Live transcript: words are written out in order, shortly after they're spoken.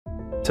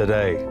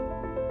Today,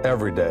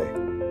 every day,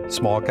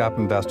 small cap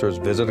investors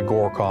visit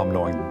Agoracom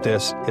knowing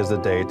this is the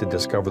day to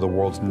discover the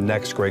world's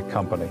next great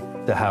company,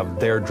 to have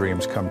their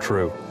dreams come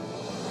true.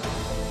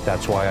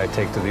 That's why I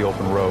take to the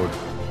open road,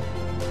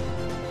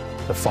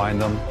 to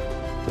find them,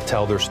 to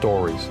tell their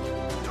stories,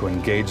 to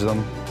engage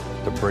them,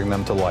 to bring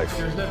them to life,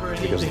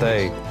 because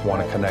they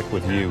want to connect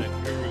with you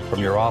from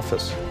your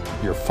office,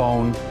 your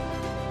phone,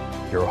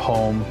 your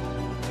home,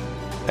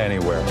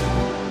 anywhere.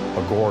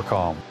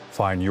 Agoracom,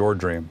 find your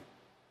dream.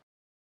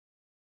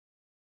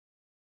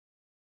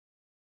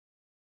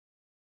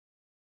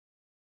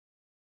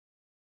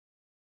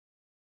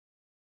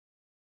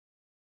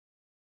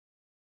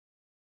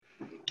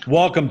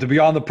 Welcome to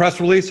Beyond the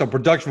Press Release, a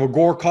production of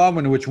Agoracom,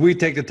 in which we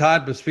take the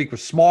time to speak with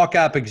small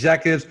cap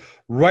executives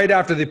right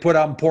after they put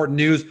out important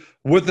news.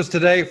 With us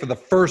today, for the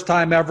first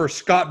time ever,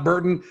 Scott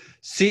Burton,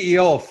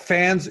 CEO of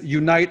Fans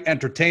Unite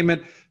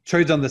Entertainment,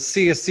 trades on the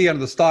CSC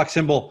under the stock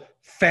symbol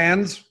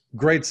FANS,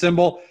 great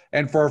symbol,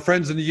 and for our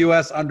friends in the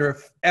U.S. under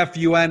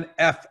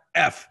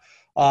FUNFF.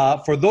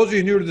 For those of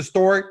you new to the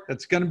story,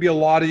 that's going to be a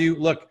lot of you.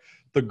 Look,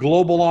 the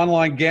global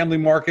online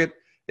gambling market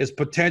is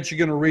potentially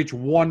going to reach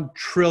 $1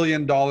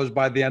 trillion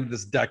by the end of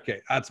this decade.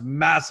 That's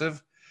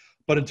massive.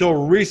 But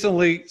until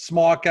recently,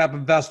 small cap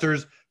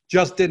investors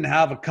just didn't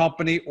have a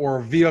company or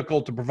a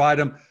vehicle to provide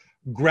them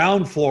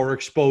ground floor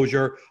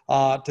exposure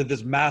to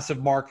this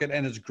massive market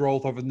and its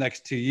growth over the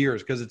next 2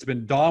 years, because it's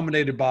been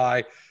dominated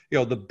by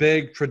the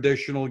big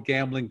traditional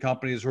gambling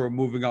companies who are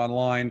moving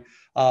online,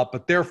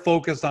 but they're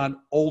focused on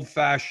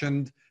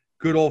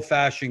good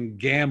old-fashioned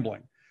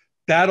gambling.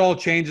 That all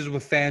changes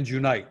with Fans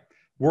Unite.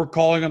 We're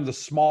calling them the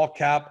small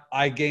cap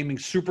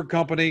iGaming super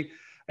company,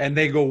 and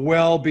they go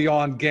well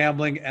beyond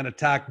gambling and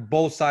attack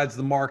both sides of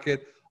the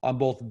market on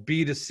both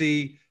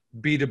B2C,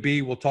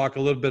 B2B. We'll talk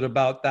a little bit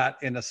about that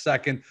in a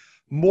second.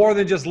 More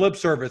than just lip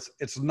service.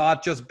 It's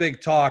not just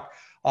big talk.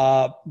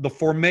 The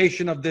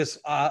formation of this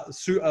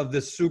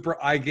super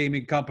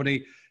iGaming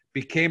company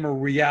became a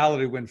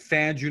reality when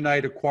Fans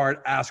Unite acquired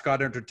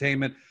Ascot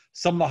Entertainment.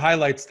 Some of the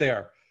highlights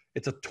there: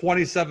 it's a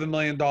 $27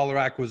 million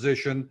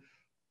acquisition,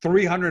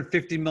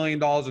 $350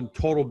 million in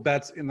total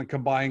bets in the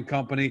combined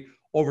company,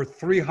 over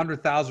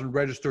 300,000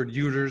 registered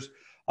users,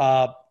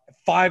 $5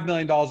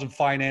 million in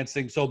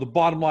financing. So the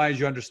bottom line, as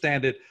you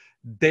understand it,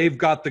 they've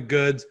got the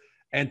goods.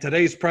 And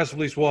today's press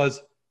release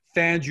was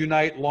Fans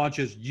Unite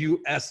launches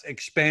U.S.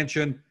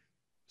 expansion.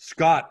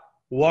 Scott,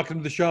 welcome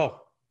to the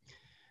show.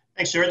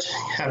 Thanks, George.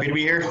 Happy to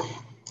be here.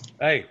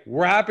 Hey,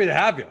 we're happy to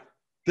have you.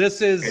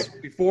 This is,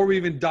 before we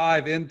even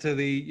dive into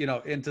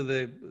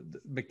the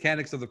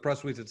mechanics of the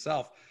press release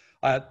itself,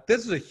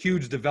 this is a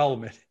huge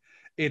development.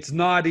 It's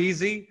not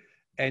easy,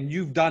 and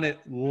you've done it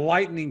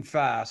lightning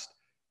fast.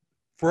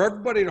 For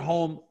everybody at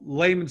home,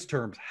 layman's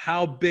terms,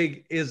 how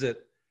big is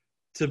it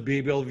to be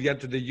able to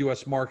get to the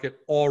U.S. market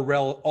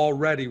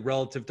already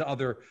relative to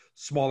other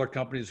smaller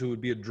companies who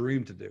would be a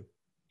dream to do?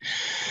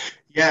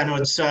 Yeah, no,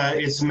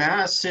 it's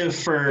massive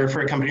for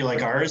a company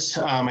like ours.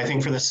 I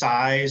think for the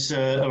size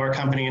of our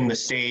company and the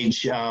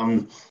stage,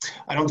 I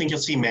don't think you'll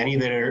see many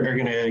that are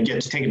going to get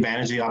to take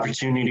advantage of the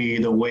opportunity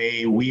the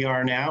way we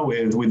are now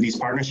with these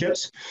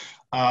partnerships.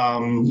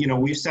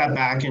 We've sat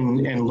back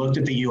and looked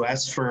at the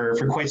U.S. for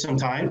quite some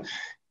time.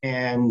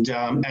 And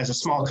as a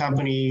small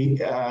company,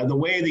 the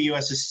way the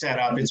U.S. is set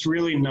up, it's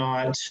really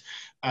not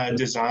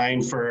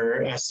designed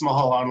for a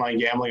small online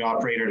gambling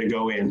operator to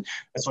go in.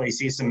 That's why you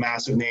see some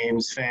massive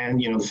names, the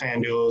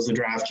FanDuels, the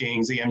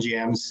DraftKings, the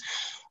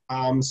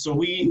MGMs. So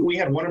we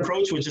had one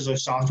approach, which is a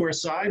software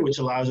side, which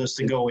allows us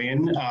to go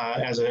in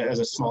as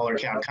a smaller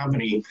cap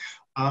company.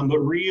 But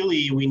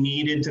really, we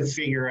needed to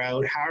figure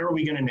out how are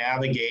we going to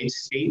navigate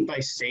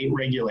state-by-state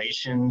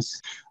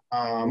regulations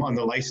on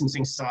the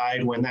licensing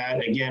side, when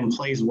that, again,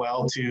 plays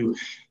well to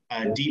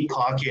deep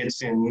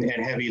pockets and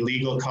heavy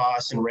legal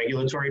costs and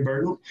regulatory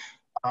burden.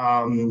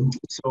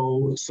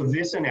 So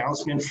this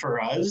announcement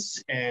for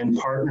us and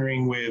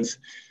partnering with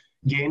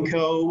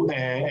Gameco,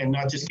 and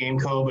not just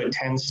Gameco, but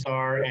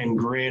TenStar and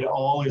Grid,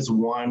 all as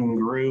one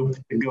group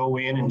to go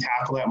in and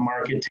tackle that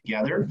market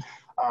together.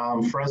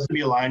 For us to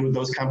be aligned with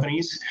those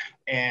companies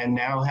and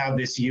now have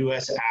this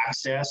U.S.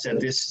 access at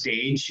this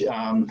stage,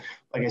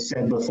 like I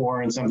said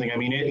before, and something,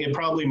 it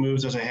probably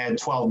moves us ahead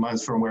 12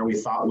 months from where we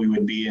thought we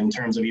would be in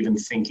terms of even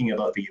thinking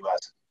about the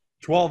U.S.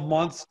 12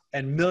 months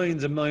and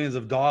millions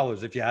of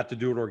dollars if you have to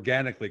do it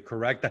organically,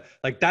 correct?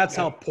 That's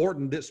how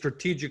important this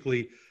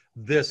strategically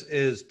this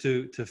is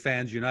to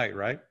Fans Unite,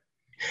 right?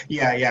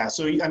 Yeah.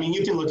 So, you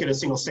can look at a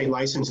single state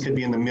license could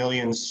be in the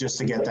millions just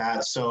to get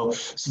that. So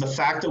the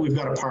fact that we've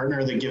got a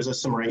partner that gives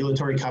us some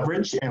regulatory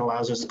coverage and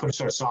allows us to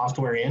put our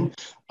software in,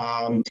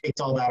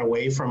 takes all that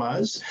away from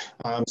us.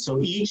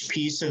 So each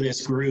piece of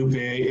this group,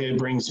 it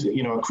brings,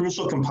 a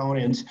crucial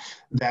component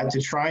that to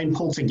try and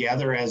pull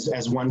together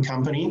as one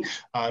company.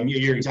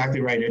 You're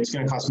exactly right. It's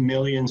going to cost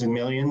millions and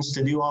millions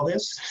to do all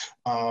this.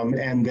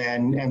 And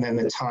then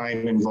the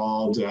time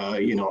involved,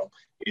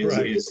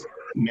 is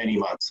many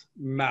months.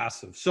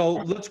 Massive. So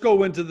let's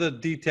go into the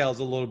details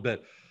a little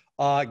bit.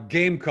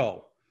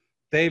 Gameco,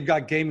 They've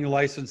got gaming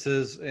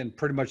licenses in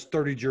pretty much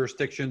 30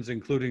 jurisdictions,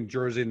 including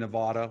Jersey and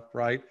Nevada,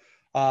 right?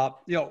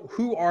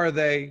 Who are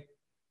they?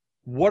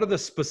 What are the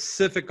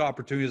specific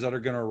opportunities that are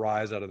going to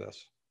arise out of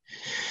this?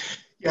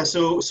 Yeah,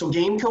 so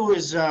Gameco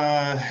is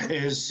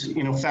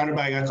founded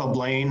by a guy called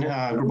Blaine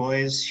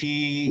Grabois.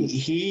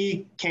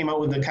 He came out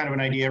with a kind of an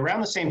idea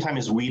around the same time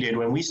as we did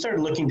when we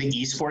started looking to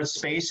esports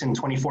space in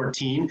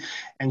 2014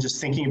 and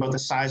just thinking about the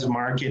size of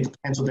market, the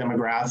potential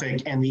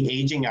demographic, and the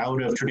aging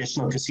out of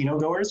traditional casino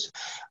goers.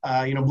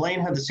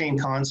 Blaine had the same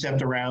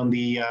concept around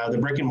the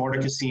brick and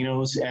mortar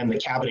casinos and the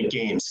cabinet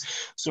games.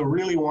 So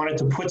really wanted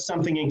to put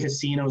something in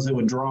casinos that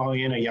would draw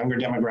in a younger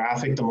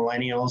demographic, the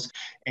millennials,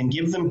 and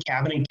give them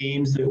cabinet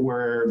games that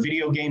were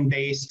video game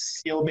based,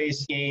 skill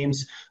based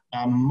games,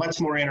 much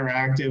more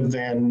interactive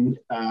than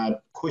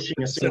pushing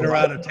a sit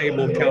around a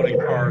table counting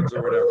cards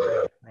or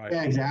whatever. Right.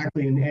 Yeah,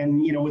 exactly.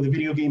 And with the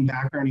video game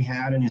background he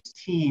had and his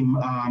team,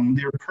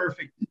 they're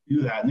perfect to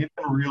do that. And they've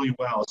done really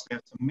well. So they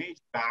have some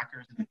major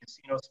backers in the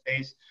casino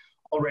space,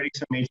 already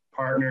some major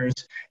partners,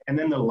 and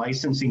then the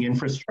licensing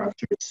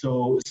infrastructure.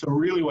 So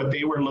really what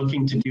they were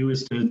looking to do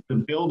is to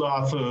build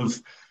off of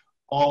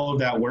all of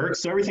that work.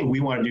 So everything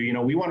we want to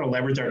do, we want to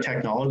leverage our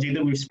technology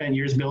that we've spent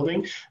years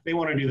building. They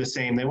want to do the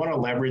same. They want to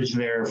leverage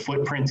their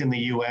footprint in the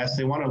US.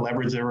 They want to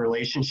leverage their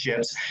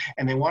relationships,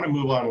 and they want to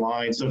move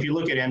online. So if you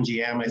look at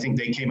MGM, I think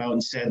they came out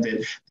and said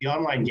that the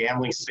online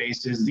gambling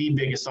space is the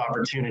biggest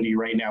opportunity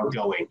right now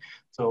going.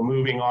 So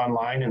moving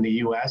online in the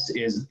US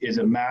is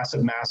a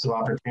massive, massive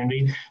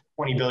opportunity.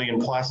 20 billion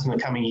plus in the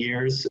coming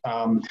years.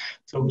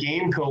 So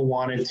Gameco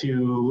wanted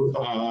to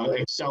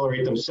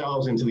accelerate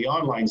themselves into the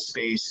online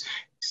space,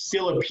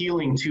 still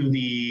appealing to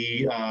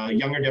the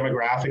younger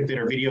demographic that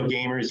are video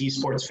gamers,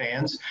 esports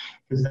fans,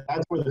 because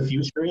that's where the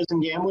future is in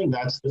gambling.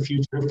 That's the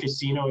future of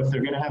casino. If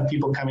they're going to have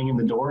people coming in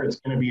the door, it's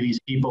going to be these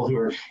people who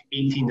are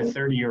 18 to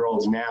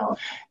 30-year-olds now.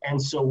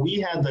 And so we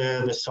had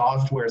the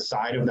software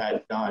side of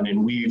that done,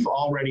 and we've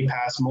already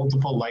passed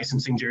multiple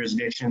licensing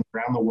jurisdictions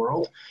around the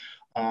world.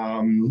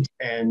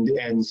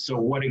 And so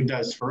what it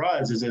does for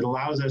us is it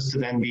allows us to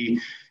then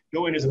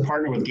go in as a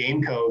partner with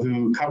Gameco,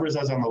 who covers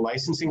us on the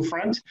licensing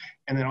front,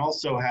 and then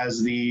also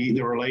has the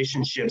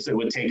relationships that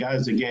would take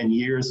us, again,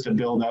 years to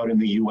build out in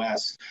the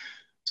US.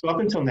 So up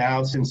until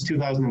now, since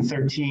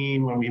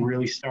 2013, when we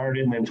really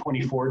started, and then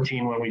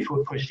 2014, when we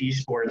pushed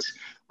esports,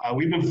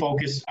 we've been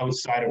focused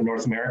outside of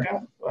North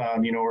America.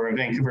 We're a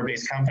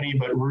Vancouver-based company,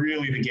 but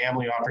really the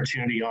gambling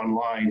opportunity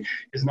online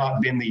has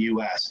not been the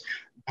US.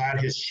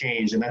 That has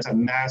changed, and that's a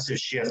massive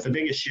shift, the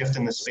biggest shift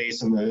in the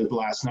space in the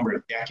last number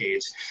of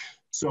decades.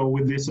 So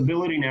with this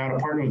ability now to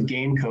partner with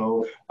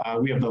Gameco,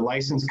 we have the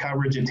license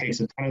coverage. It takes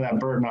a ton of that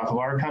burden off of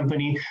our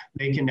company.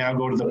 They can now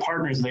go to the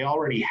partners they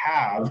already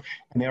have,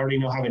 and they already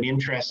have an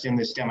interest in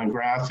this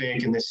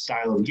demographic and this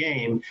style of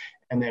game,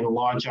 and then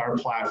launch our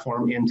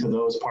platform into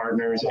those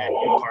partners and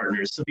new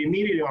partners. So the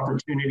immediate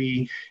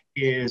opportunity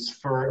is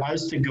for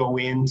us to go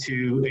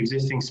into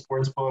existing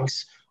sports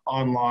books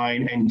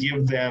online and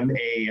give them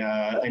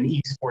an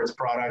esports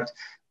product.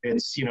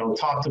 It's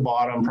top to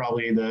bottom,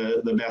 probably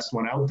the best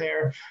one out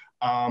there.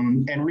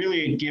 And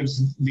really it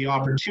gives the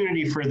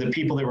opportunity for the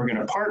people that we're going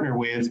to partner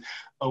with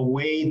a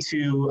way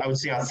to, I would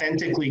say,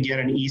 authentically get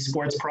an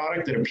esports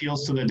product that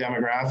appeals to the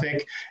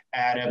demographic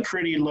at a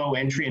pretty low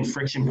entry and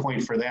friction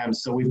point for them.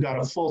 So we've got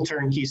a full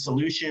turnkey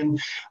solution.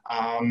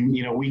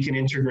 We can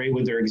integrate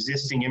with their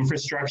existing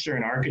infrastructure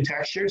and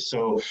architecture.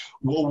 So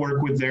we'll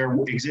work with their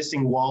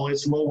existing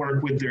wallets. We'll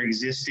work with their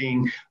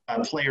existing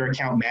player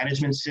account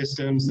management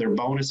systems, their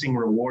bonusing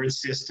reward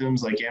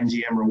systems like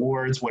MGM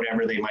Rewards,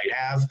 whatever they might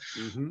have.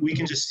 Mm-hmm. We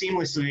can just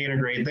seamlessly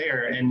integrate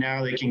there, and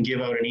now they can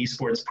give out an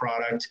esports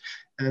product.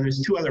 And then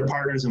there's two other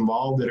partners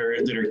involved that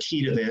are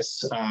key to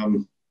this.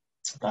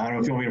 I don't know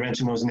if you want me to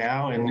mention those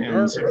now.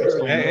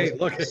 Sure. Hey,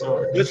 look,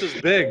 this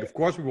is big. Of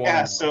course we want.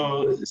 Yeah.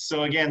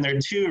 So again, there are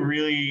two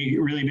really,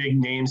 really big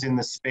names in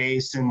the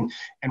space, and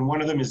one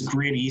of them is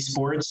Grid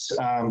Esports,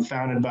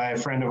 founded by a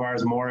friend of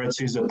ours, Moritz,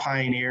 who's a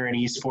pioneer in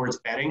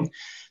esports betting.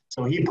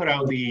 So he put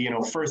out the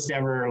first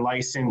ever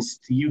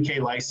UK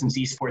licensed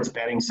esports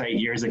betting site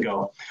years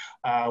ago.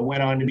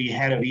 Went on to be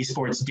head of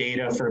esports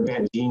data for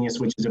BetGenius,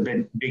 which is a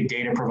big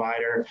data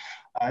provider,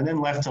 and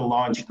then left to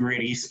launch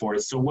Grid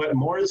Esports. So what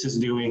Moritz is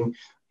doing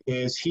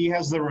is he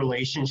has the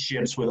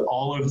relationships with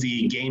all of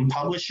the game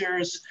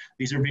publishers.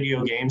 These are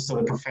video games, so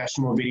the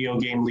professional video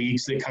game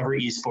leagues that cover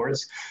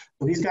esports.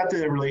 So he's got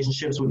the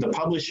relationships with the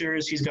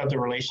publishers. He's got the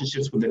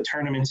relationships with the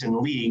tournaments and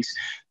leagues.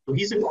 So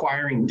he's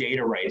acquiring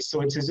data rights.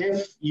 So it's as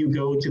if you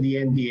go to the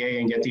NBA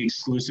and get the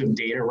exclusive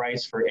data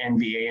rights for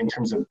NBA in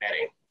terms of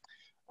betting.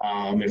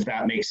 If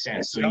that makes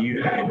sense. So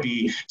you could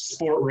be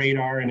Sport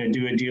Radar and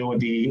do a deal with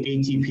the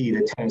ATP,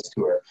 the tennis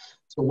tour.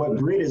 So what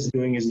Grid is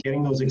doing is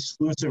getting those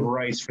exclusive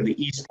rights for the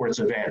esports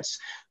events.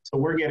 So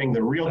we're getting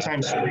the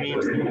real-time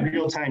streams, the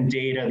real-time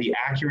data, the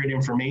accurate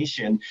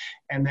information,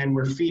 and then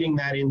we're feeding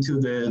that into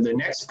the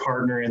next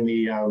partner in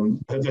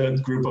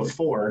the group of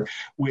four,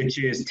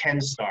 which is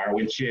TenStar,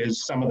 which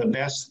is some of the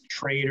best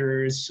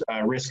traders,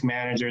 risk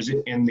managers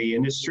in the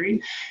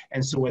industry.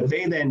 And so what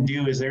they then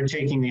do is they're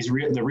taking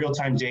the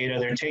real-time data,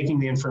 they're taking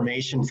the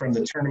information from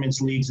the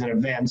tournaments, leagues, and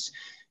events,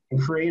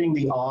 and creating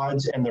the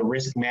odds and the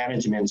risk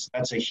management.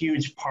 That's a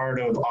huge part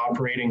of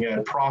operating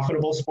a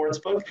profitable sports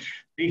book.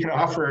 You can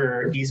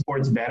offer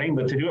esports betting,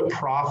 but to do it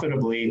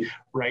profitably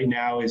right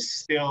now is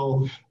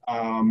still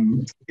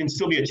can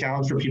still be a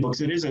challenge for people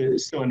because it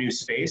is still a new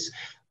space.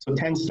 So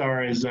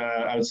TenStar is,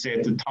 I would say,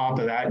 at the top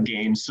of that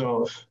game.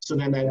 So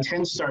then that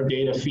TenStar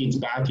data feeds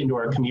back into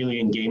our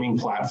Chameleon gaming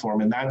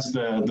platform, and that's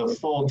the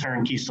full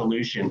turnkey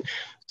solution.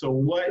 So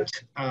what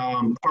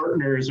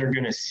partners are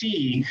going to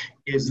see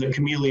is the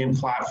Chameleon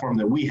platform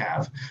that we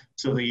have.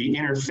 So the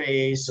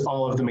interface,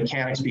 all of the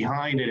mechanics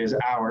behind it is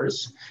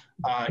ours.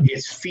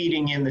 It's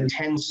feeding in the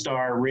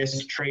TenStar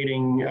risk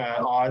trading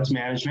odds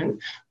management,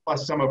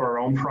 plus some of our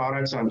own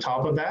products on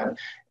top of that.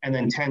 And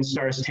then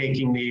TenStar is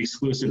taking the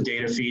exclusive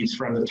data feeds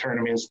from the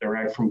tournaments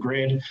direct from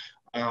Grid.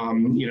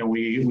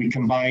 We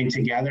combine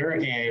together,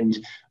 and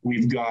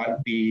we've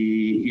got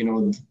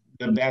the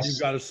best. You've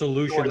got a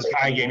solution,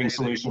 iGaming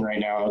solution right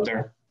now out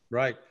there.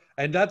 Right,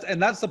 and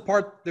that's the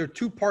part. There are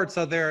two parts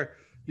out there,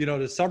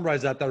 to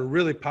summarize that are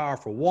really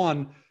powerful.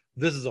 One,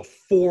 this is a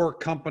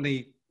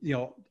 4-company,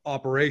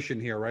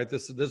 operation here, right?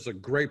 This is a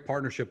great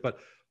partnership. But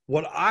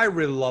what I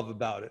really love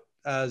about it,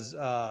 as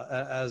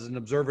an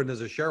observer and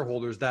as a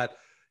shareholder, is that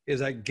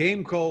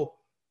Gameco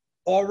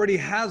already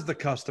has the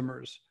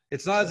customers.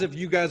 It's not as if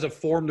you guys have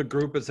formed a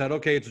group and said,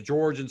 okay, it's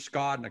George and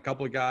Scott and a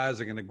couple of guys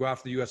are going to go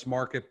after the U.S.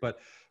 market, but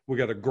we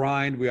got to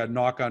grind. We got to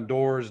knock on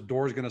doors.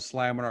 Doors going to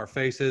slam in our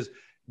faces.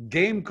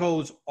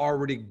 Gameco's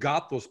already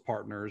got those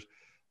partners.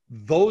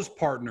 Those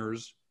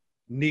partners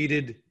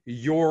needed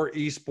your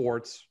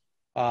esports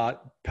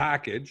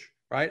package,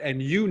 right?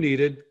 And you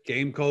needed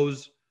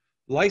Gameco's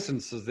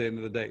licenses at the end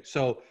of the day.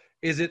 So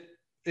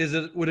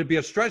would it be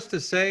a stretch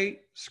to say,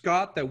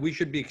 Scott, that we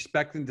should be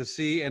expecting to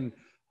see, and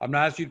I'm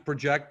not asking you to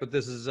project, but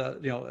this is,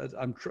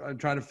 I'm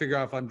trying to figure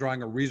out if I'm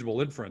drawing a reasonable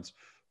inference.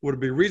 Would it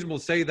be reasonable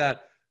to say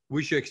that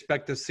we should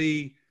expect to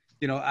see,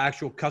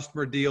 actual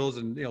customer deals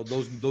and,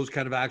 those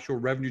kind of actual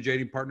revenue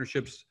generating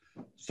partnerships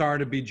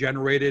starting to be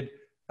generated,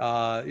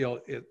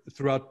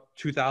 throughout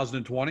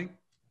 2020?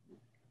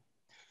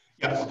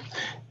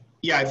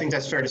 Yeah, I think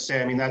that's fair to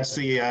say. I mean, that's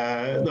the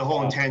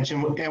whole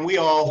intention. And we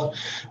all,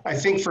 I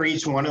think for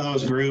each one of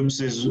those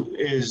groups is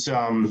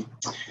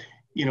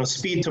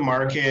speed to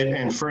market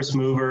and first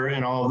mover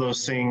and all of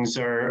those things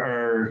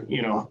are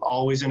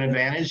always an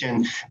advantage.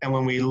 And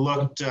when we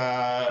looked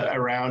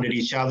around at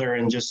each other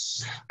and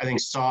just, I think,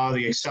 saw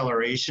the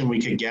acceleration we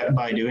could get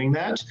by doing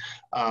that,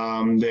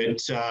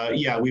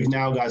 we've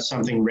now got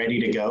something ready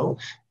to go.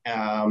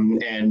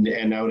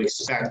 And I would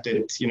expect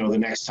that, the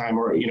next time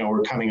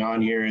we're coming on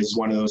here is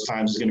one of those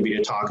times is going to be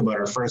to talk about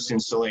our first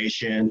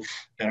installation,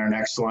 then our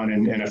next one,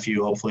 and a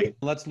few, hopefully.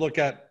 Let's look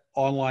at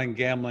online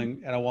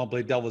gambling, and I want to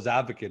play devil's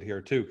advocate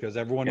here too, because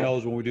everyone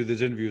knows when we do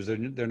these interviews,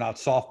 they're not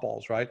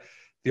softballs, right?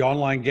 The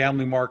online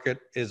gambling market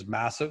is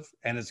massive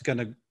and it's going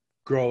to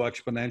grow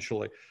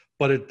exponentially,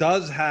 but it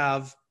does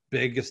have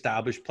big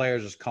established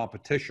players as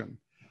competition.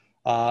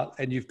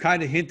 And you've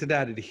kind of hinted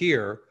at it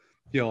here,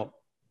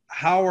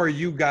 how are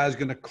you guys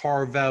going to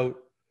carve out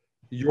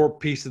your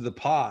piece of the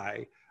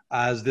pie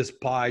as this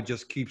pie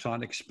just keeps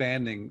on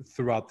expanding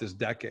throughout this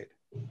decade?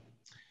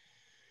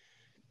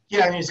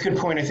 Yeah, I mean, it's a good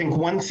point. I think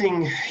one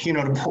thing,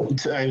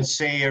 I would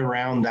say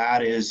around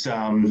that is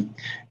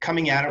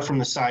coming at it from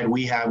the side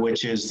we have,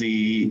 which is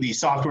the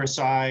software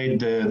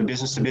side, the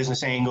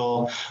business-to-business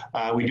angle.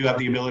 We do have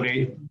the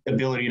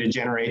ability to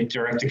generate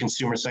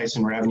direct-to-consumer sites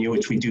and revenue,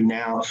 which we do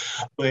now.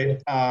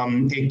 But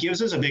it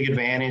gives us a big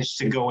advantage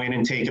to go in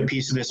and take a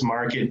piece of this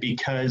market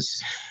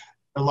because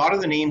a lot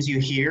of the names you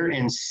hear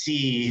and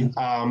see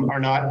are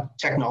not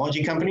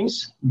technology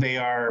companies. They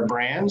are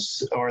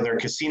brands or they're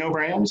casino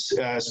brands,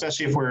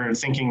 especially if we're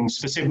thinking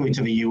specifically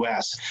to the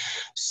US.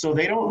 So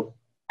they don't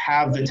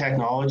have the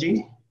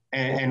technology,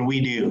 and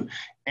we do.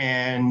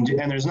 And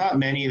there's not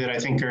many that I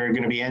think are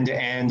going to be end to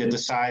end at the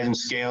size and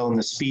scale and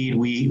the speed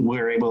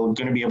we're going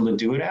to be able to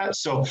do it at.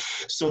 So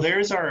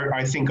there's our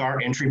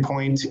entry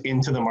point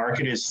into the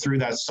market is through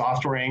that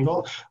software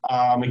angle.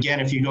 Again,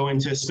 if you go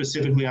into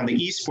specifically on the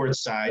esports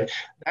side,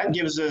 that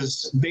gives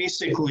us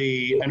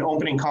basically an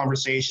opening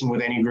conversation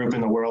with any group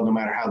in the world, no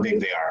matter how big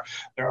they are.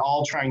 They're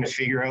all trying to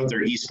figure out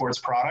their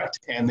esports product,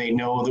 and they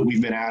know that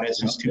we've been at it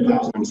since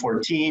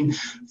 2014.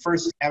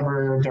 First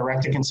ever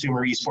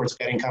direct-to-consumer esports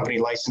betting company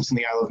licensed in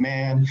the Isle of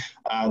Man,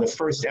 the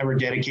first ever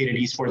dedicated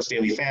esports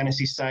daily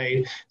fantasy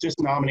site,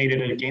 just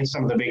nominated against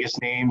some of the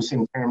biggest names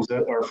in terms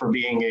of, or for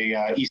being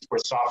a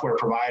esports software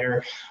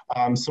provider.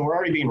 So we're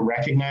already being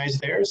recognized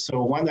there.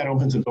 So one, that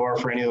opens the door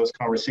for any of those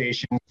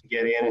conversations to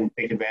get in and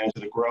take advantage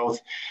of the growth.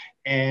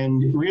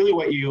 And really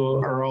what you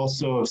are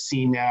also have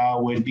seen now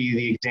would be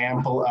the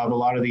example of a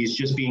lot of these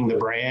just being the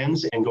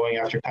brands and going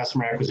after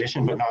customer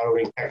acquisition, but not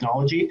owning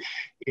technology,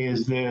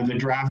 is the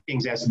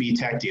DraftKings SB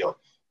Tech deal,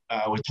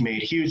 which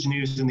made huge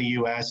news in the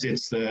US.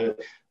 It's the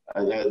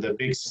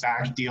big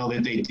SPAC deal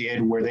that they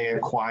did where they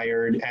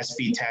acquired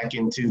SB Tech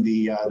into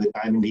the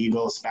Diamond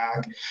Eagle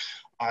SPAC.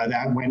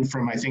 That went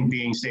from, I think,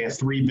 being, say, a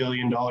 $3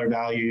 billion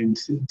valued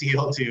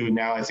deal to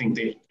now I think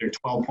they're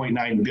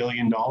 $12.9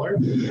 billion.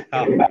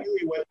 And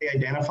really what they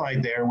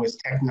identified there was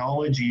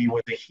technology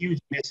was a huge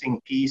missing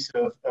piece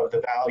of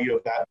the value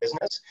of that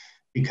business,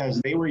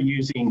 because they were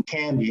using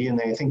Candy, and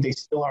I think they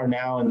still are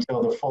now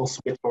until the full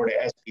switch over to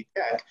SB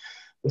Tech.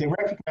 But they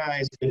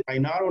recognized that by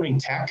not owning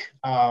tech,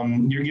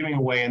 you're giving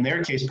away, in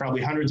their case,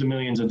 probably hundreds of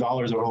millions of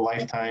dollars over a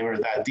lifetime or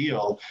that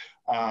deal.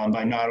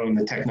 By not owning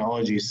the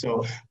technology.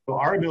 So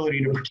our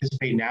ability to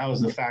participate now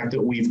is the fact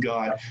that we've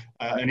got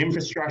an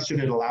infrastructure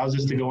that allows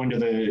us to go into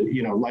the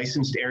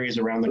licensed areas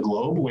around the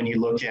globe. When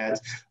you look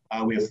at,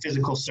 we have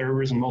physical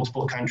servers in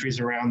multiple countries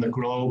around the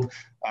globe.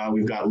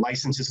 We've got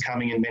licenses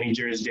coming in many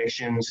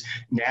jurisdictions.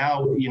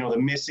 Now, the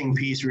missing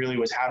piece really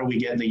was how do we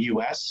get in the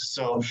US?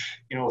 So,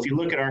 if you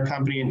look at our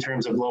company in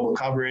terms of global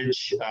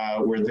coverage,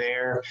 we're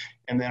there.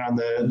 And then on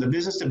the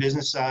business to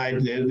business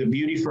side, the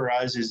beauty for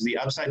us is the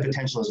upside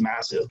potential is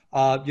massive.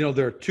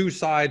 There are two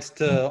sides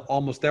to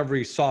almost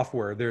every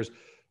software. There's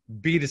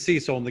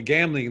B2C. So in the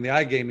gambling, in the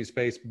iGaming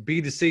space,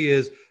 B2C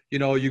is,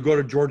 you go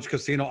to George's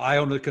Casino. I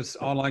own an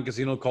online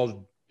casino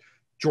called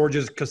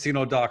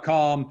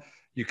georgescasino.com.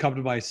 You come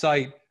to my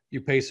site, you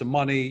pay some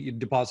money, you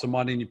deposit some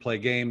money, and you play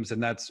games.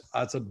 And that's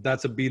a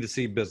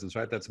B2C business,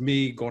 right? That's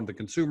me going to the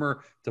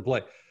consumer to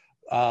play.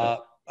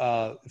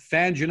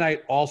 Fans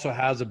Unite also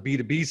has a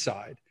B2B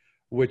side,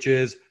 which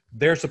is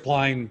they're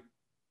supplying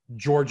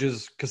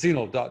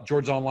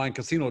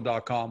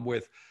georgesonlinecasino.com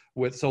with.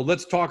 So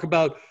let's talk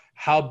about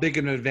how big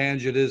an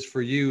advantage it is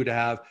for you to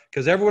have,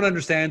 because everyone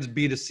understands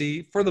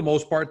B2C for the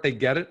most part, they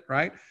get it,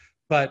 right?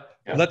 But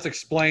let's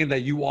explain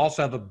that you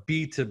also have a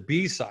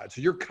B2B side.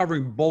 So you're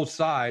covering both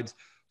sides,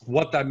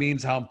 what that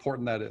means, how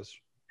important that is.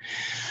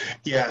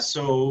 Yeah,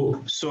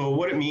 so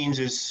what it means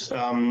is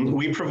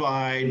we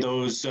provide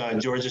those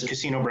George's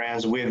Casino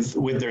brands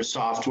with their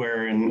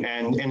software and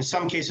in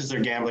some cases their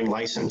gambling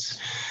license.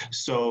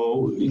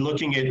 So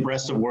looking at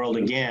rest of world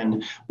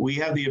again, we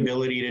have the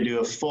ability to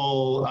do a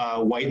full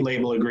white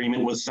label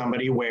agreement with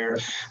somebody where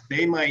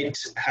they might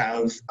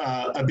have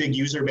a big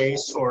user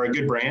base or a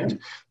good brand,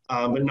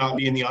 but not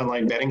be in the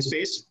online betting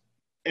space.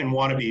 And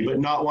want to be, but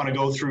not want to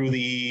go through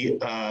the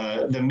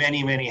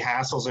many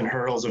hassles and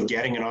hurdles of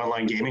getting an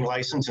online gaming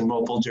license in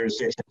multiple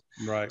jurisdictions.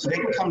 Right. So they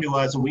can come to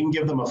us and we can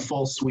give them a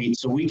full suite.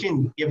 So we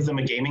can give them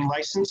a gaming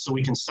license. So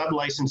we can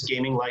sub-license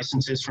gaming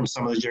licenses from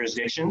some of the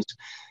jurisdictions.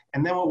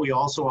 And then what we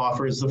also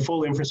offer is the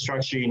full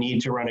infrastructure you need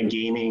to run a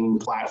gaming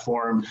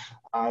platform,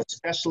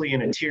 especially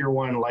in a tier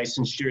 1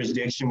 licensed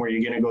jurisdiction where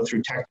you're going to go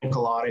through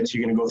technical audits,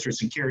 you're going to go through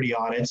security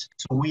audits.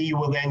 So we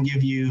will then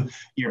give you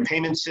your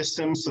payment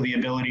system, so the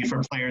ability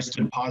for players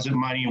to deposit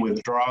money,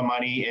 withdraw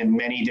money in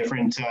many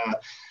different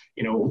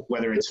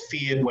whether it's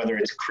fiat, whether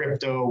it's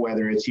crypto,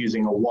 whether it's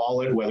using a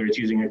wallet, whether it's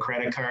using a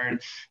credit card.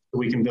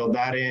 We can build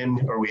that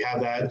in, or we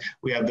have that.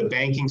 We have the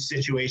banking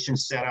situation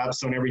set up.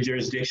 So in every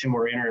jurisdiction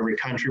we're in, or every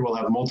country, we'll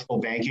have multiple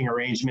banking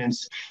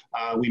arrangements.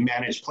 We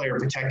manage player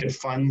protected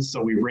funds.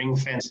 So we ring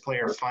fence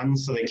player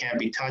funds so they can't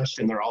be touched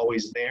and they're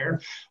always there.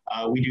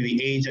 We do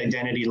the age,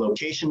 identity,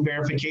 location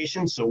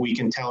verification. So we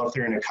can tell if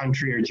they're in a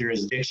country or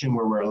jurisdiction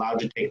where we're allowed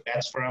to take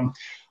bets from.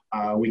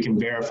 We can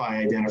verify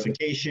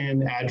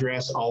identification,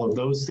 address, all of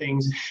those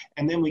things.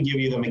 And then we give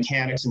you the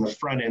mechanics in the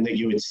front end that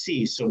you would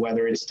see. So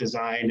whether it's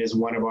designed as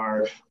one of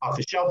our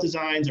off-the-shelf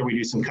designs or we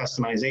do some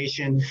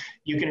customization,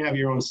 you can have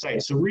your own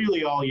site. So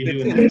really all you do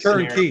in that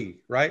turnkey,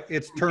 right?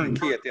 It's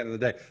turnkey at the end of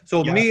the day.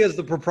 So me as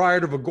the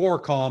proprietor of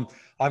Agoracom,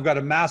 I've got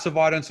a massive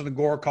audience on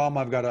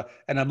Agoracom.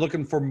 And I'm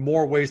looking for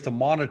more ways to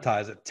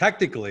monetize it.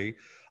 Technically,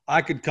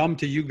 I could come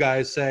to you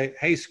guys, say,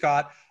 hey,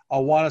 Scott, I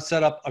want to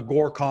set up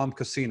Agoracom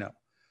Casino.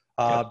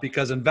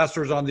 Because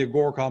investors on the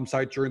Agoracom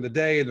site during the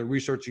day and they're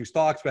researching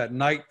stocks, but at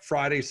night,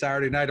 Friday,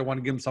 Saturday night, I want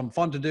to give them something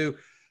fun to do,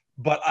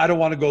 but I don't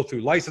want to go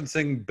through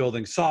licensing,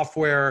 building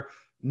software,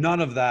 none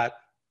of that.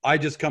 I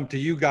just come to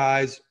you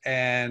guys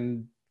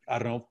and I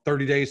don't know,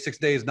 30 days, 6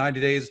 days,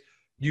 90 days,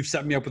 you've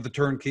set me up with the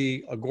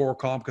turnkey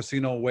Agoracom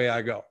Casino, away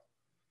I go.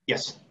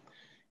 Yes.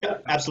 Yeah,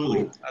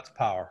 absolutely. That's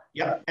power.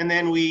 Yeah, and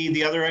then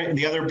the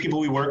other people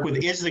we work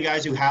with is the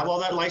guys who have all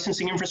that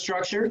licensing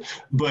infrastructure,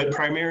 but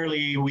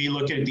primarily we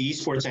look at the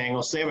esports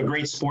angle. So they have a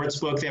great sports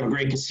book, they have a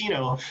great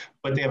casino,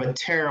 but they have a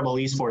terrible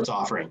esports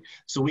offering.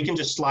 So we can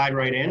just slide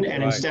right in,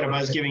 and instead of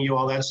us giving you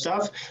all that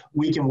stuff,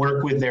 we can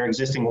work with their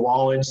existing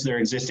wallets, their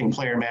existing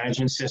player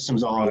management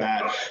systems, all of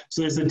that.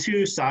 So there's the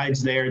two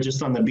sides there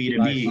just on the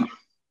B2B. Nice.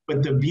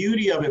 But the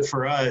beauty of it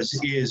for us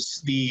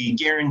is the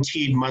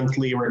guaranteed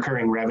monthly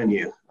recurring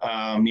revenue.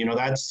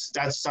 That's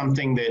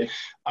something that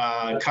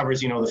covers,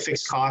 the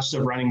fixed costs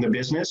of running the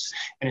business,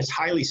 and it's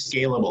highly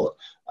scalable.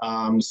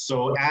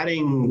 So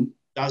adding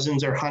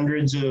dozens or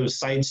hundreds of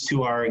sites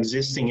to our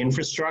existing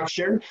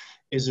infrastructure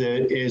is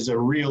a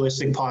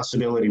realistic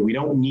possibility. We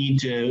don't need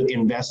to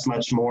invest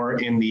much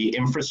more in the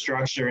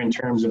infrastructure in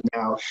terms of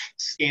now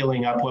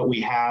scaling up what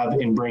we have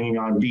and bringing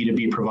on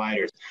B2B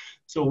providers.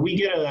 So we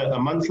get a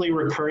monthly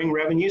recurring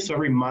revenue. So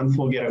every month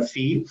we'll get a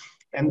fee.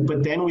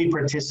 But then we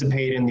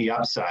participate in the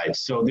upside.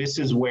 So this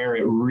is where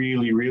it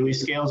really, really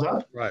scales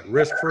up. Right,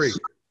 risk-free.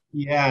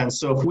 Yeah, and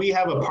so if we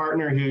have a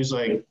partner who's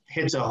like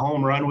hits a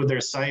home run with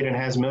their site and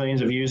has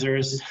millions of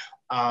users,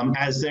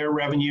 as their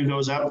revenue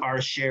goes up,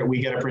 our share,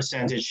 we get a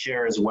percentage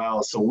share as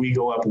well. So we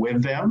go up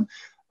with them.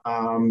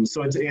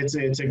 So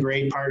it's a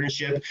great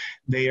partnership.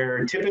 They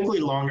are typically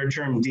longer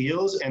term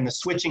deals, and the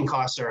switching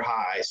costs are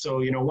high.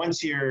 So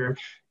once you're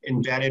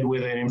embedded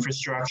with an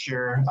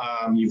infrastructure,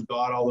 you've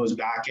got all those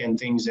back end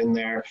things in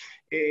there.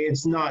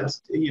 It's not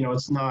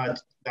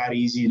that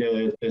easy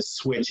to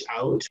switch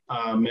out,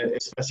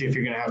 especially if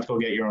you're going to have to go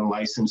get your own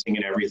licensing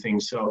and everything.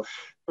 So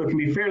it can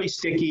be fairly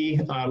sticky,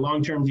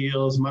 long-term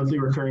deals, monthly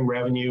recurring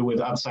revenue with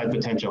upside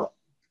potential.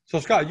 So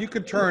Scott, you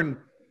could turn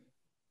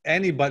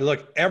anybody,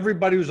 look,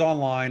 everybody who's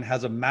online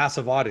has a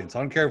massive audience. I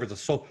don't care if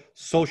it's a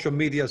social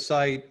media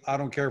site. I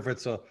don't care if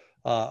it's a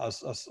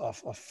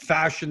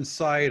fashion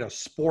site, a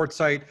sports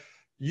site,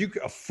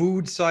 a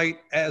food site.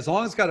 As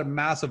long as it's got a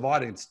massive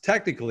audience,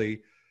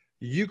 technically,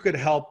 you could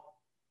help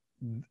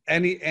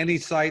any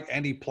site,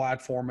 any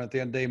platform at the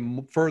end of the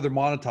day further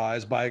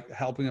monetize by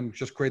helping them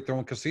just create their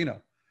own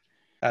casino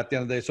at the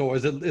end of the day. So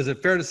is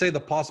it fair to say the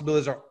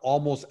possibilities are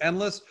almost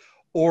endless,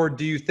 or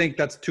do you think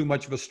that's too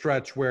much of a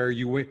stretch where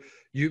you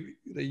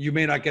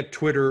may not get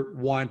Twitter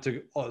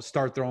wanting to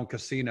start their own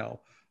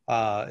casino?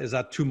 Is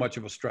that too much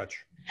of a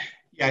stretch?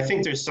 Yeah, I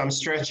think there's some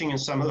stretching in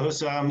some of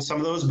those,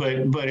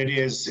 but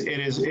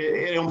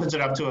it opens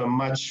it up to a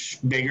much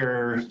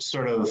bigger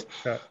sort of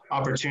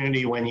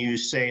opportunity when you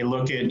say,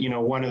 look at,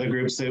 one of the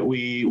groups that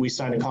we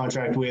signed a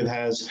contract with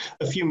has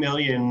a few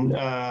million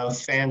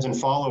fans and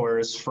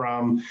followers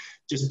from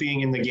just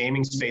being in the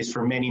gaming space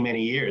for many,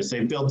 many years.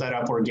 They've built that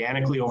up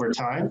organically over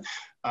time.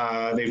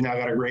 They've now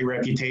got a great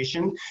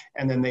reputation,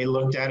 and then they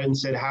looked at it and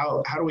said,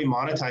 how do we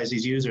monetize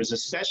these users,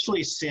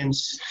 especially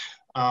since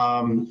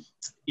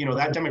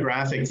that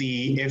demographic,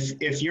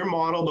 if your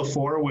model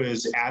before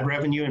was ad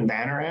revenue and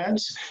banner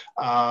ads,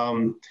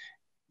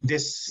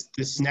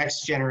 this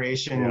next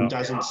generation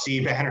doesn't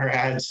see banner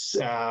ads.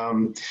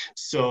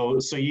 So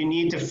you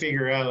need to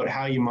figure out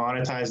how you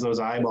monetize those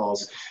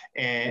eyeballs.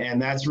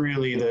 And that's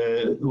really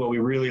what we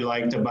really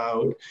liked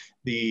about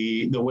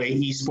the way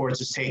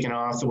esports is taking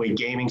off, the way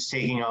gaming's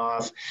taking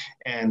off,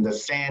 and the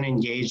fan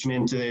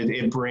engagement that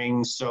it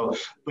brings. So,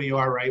 but you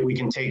are right, we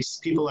can take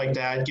people like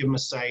that, give them a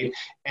site,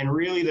 and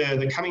really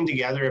the coming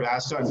together of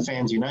Ascot and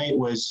Fans Unite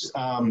was,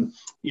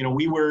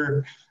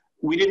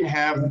 we didn't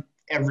have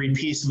every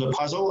piece of the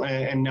puzzle,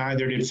 and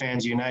neither did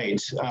Fans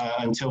Unite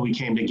until we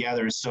came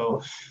together.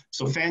 So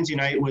Fans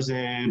Unite was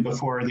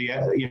before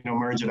the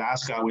merge of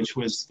Ascot, which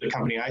was the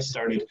company I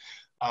started,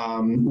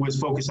 was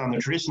focused on the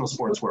traditional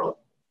sports world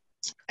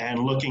and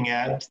looking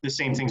at the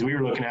same things we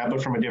were looking at,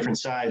 but from a different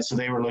side. So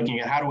they were looking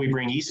at, how do we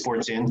bring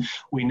esports in?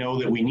 We know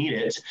that we need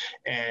it,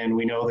 and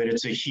we know that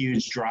it's a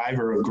huge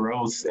driver of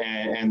growth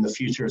and the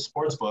future of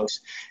sports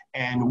books.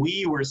 And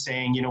we were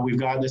saying, we've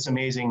got this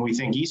amazing, we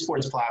think,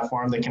 esports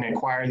platform that can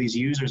acquire these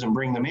users and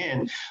bring them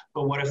in.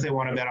 But what if they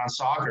want to bet on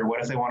soccer?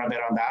 What if they want to bet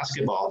on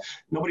basketball?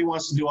 Nobody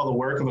wants to do all the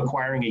work of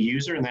acquiring a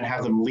user and then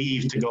have them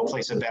leave to go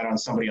place a bet on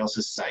somebody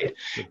else's site.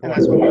 And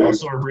that's when we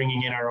also are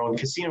bringing in our own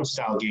casino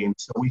style games.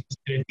 So we just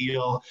did a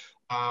deal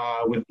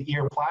with the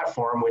EAR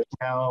platform, which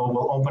now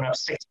will open up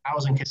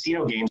 6,000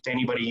 casino games to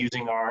anybody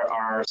using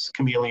our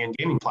Chameleon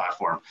gaming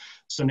platform.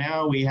 So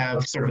now we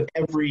have sort of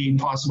every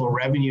possible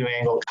revenue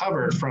angle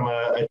covered from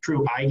a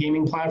true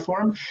iGaming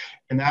platform.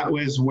 And that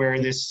was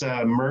where this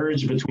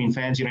merge between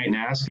Fans Unite and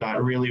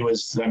Ascot really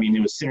was,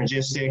 it was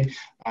synergistic, it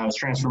was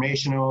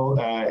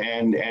transformational,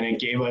 and it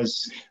gave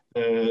us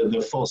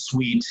the full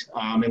suite.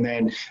 And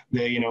then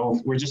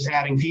we're just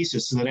adding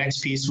pieces. So the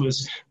next piece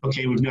was,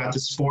 okay, we've got the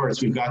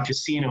sports, we've got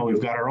casino,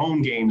 we've got our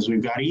own games,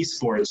 we've got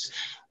esports,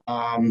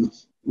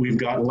 we've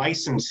got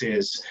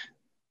licenses.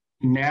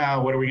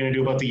 Now, what are we going to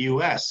do about the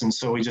US? And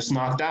so we just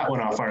knocked that one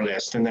off our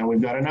list, and then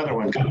we've got another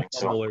one coming.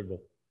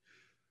 Unbelievable.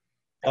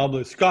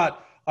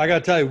 Scott, I got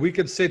to tell you, we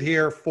could sit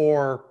here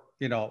for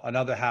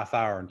another half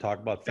hour and talk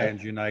about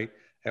Fans Unite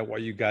and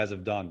what you guys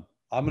have done.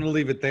 I'm going to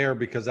leave it there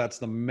because that's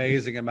an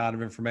amazing amount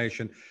of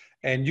information.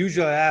 And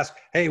usually I ask,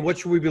 hey, what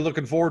should we be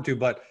looking forward to?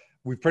 But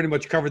we've pretty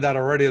much covered that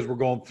already as we're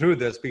going through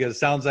this, because it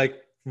sounds like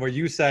from what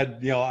you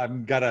said,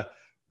 I've got to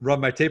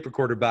run my tape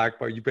recorder back,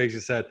 but you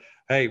basically said,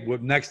 hey,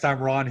 next time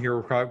we're on here,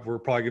 we're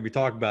probably going to be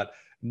talking about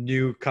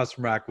new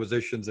customer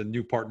acquisitions and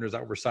new partners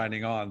that we're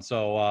signing on.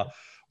 So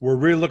we're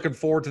really looking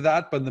forward to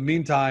that. But in the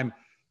meantime,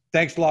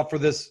 thanks a lot for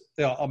this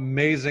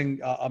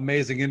amazing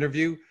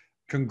interview.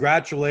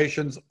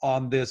 Congratulations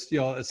on this,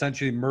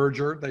 essentially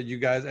merger that you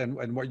guys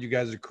and what you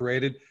guys have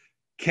created.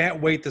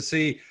 Can't wait to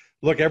see.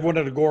 Look, everyone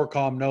at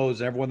Agoracom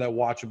knows, everyone that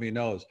watching me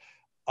knows,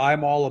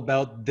 I'm all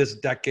about this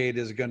decade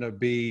is going to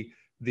be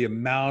the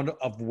amount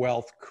of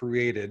wealth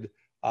created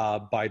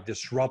by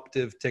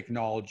disruptive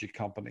technology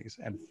companies.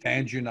 And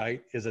Fans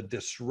Unite is a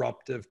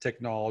disruptive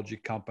technology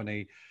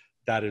company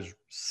that is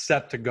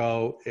set to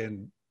go.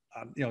 And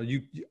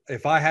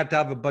if I had to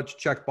have a bunch of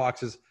check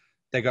boxes,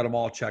 they got them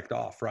all checked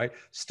off, right?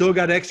 Still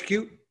got to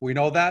execute. We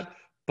know that,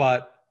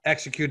 but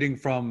executing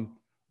from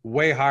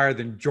way higher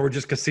than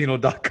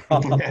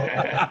georgescasino.com.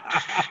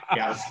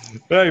 Yeah.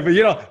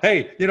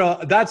 Hey,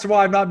 but that's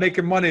why I'm not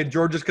making money at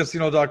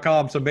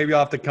georgescasino.com. So maybe I'll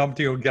have to come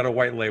to you and get a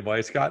white label,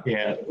 eh, Scott?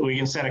 Yeah, we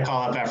can set a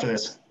call up after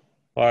this.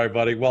 All right,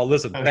 buddy. Well,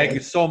 listen, Thank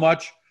you so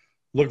much.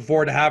 Looking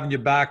forward to having you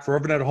back. For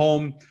everyone at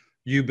home,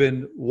 you've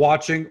been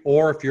watching,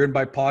 or if you're in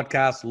my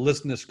podcast,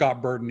 listen to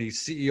Scott Burton. He's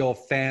CEO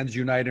of Fans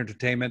Unite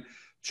Entertainment.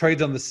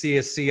 Trades on the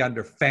CSC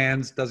under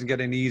Fans. Doesn't get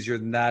any easier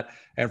than that.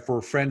 And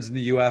for friends in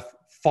the UF,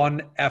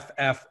 FUNFF,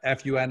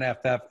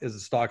 FUNFF is the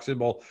stock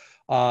symbol.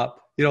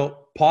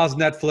 Pause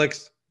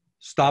Netflix,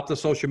 stop the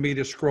social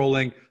media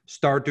scrolling,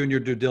 start doing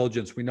your due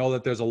diligence. We know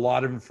that there's a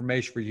lot of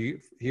information for you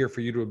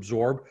to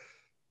absorb.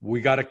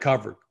 We got it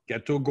covered.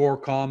 Get to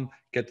Agoracom,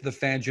 get to the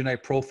Fans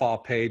Unite profile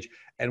page,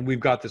 and we've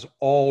got this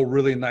all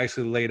really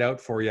nicely laid out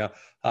for you,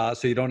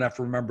 so you don't have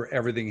to remember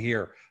everything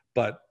here.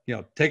 But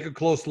take a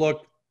close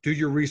look, do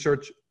your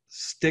research,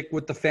 stick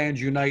with the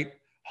Fans Unite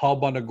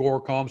hub on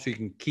Agoracom so you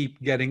can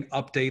keep getting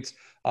updates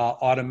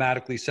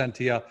automatically sent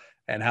to you,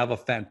 and have a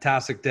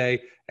fantastic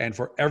day. And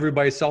for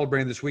everybody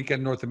celebrating this weekend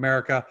in North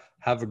America,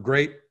 have a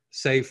great,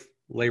 safe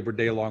Labor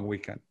Day long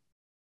weekend.